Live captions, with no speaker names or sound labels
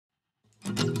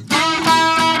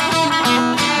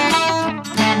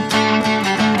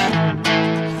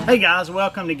Hey guys,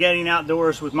 welcome to Getting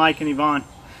Outdoors with Mike and Yvonne.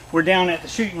 We're down at the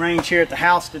shooting range here at the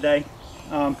house today,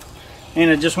 and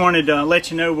I just wanted to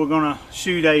let you know we're going to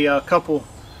shoot a couple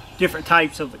different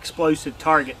types of explosive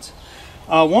targets.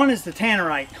 One is the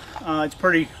Tannerite. It's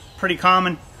pretty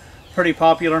common, pretty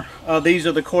popular. These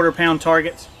are the quarter-pound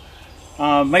targets.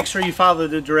 Make sure you follow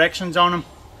the directions on them,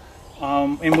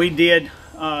 and we did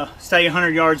stay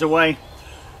 100 yards away,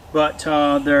 but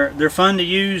they're fun to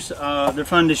use. They're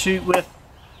fun to shoot with.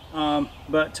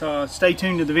 But stay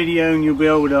tuned to the video and you'll be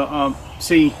able to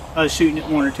see us shooting at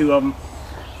one or two of them.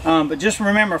 But just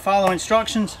remember, follow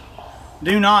instructions.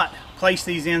 Do not place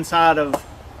these inside of,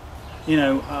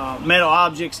 metal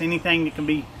objects, anything that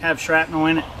can have shrapnel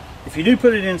in it. If you do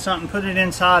put it in something, put it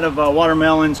inside of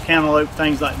watermelons, cantaloupe,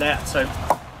 things like that. So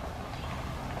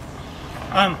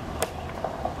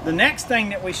the next thing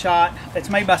that we shot, it's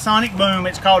made by Sonic Boom.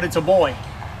 It's called It's a Boy.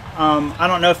 I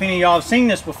don't know if any of y'all have seen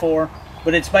this before,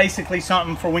 but it's basically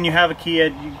something for when you have a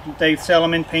kid. They sell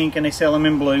them in pink and they sell them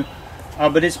in blue.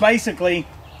 But it's basically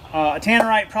a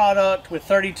Tannerite product with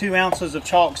 32 ounces of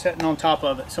chalk sitting on top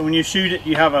of it. So when you shoot it,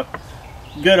 you have a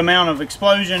good amount of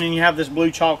explosion and you have this blue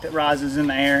chalk that rises in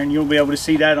the air, and you'll be able to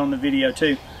see that on the video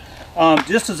too.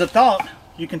 Just as a thought,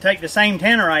 you can take the same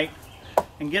Tannerite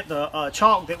and get the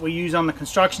chalk that we use on the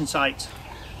construction sites,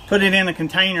 put it in a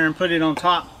container and put it on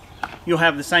top. You'll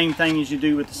have the same thing as you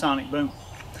do with the Sonic Boom.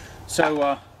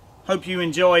 So hope you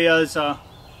enjoy us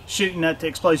shooting at the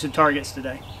explosive targets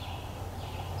today.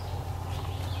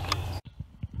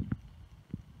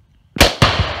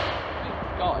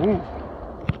 Ooh.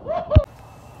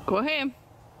 Go ahead.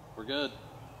 We're good.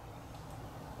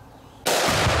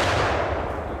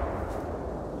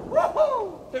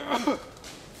 Woohoo!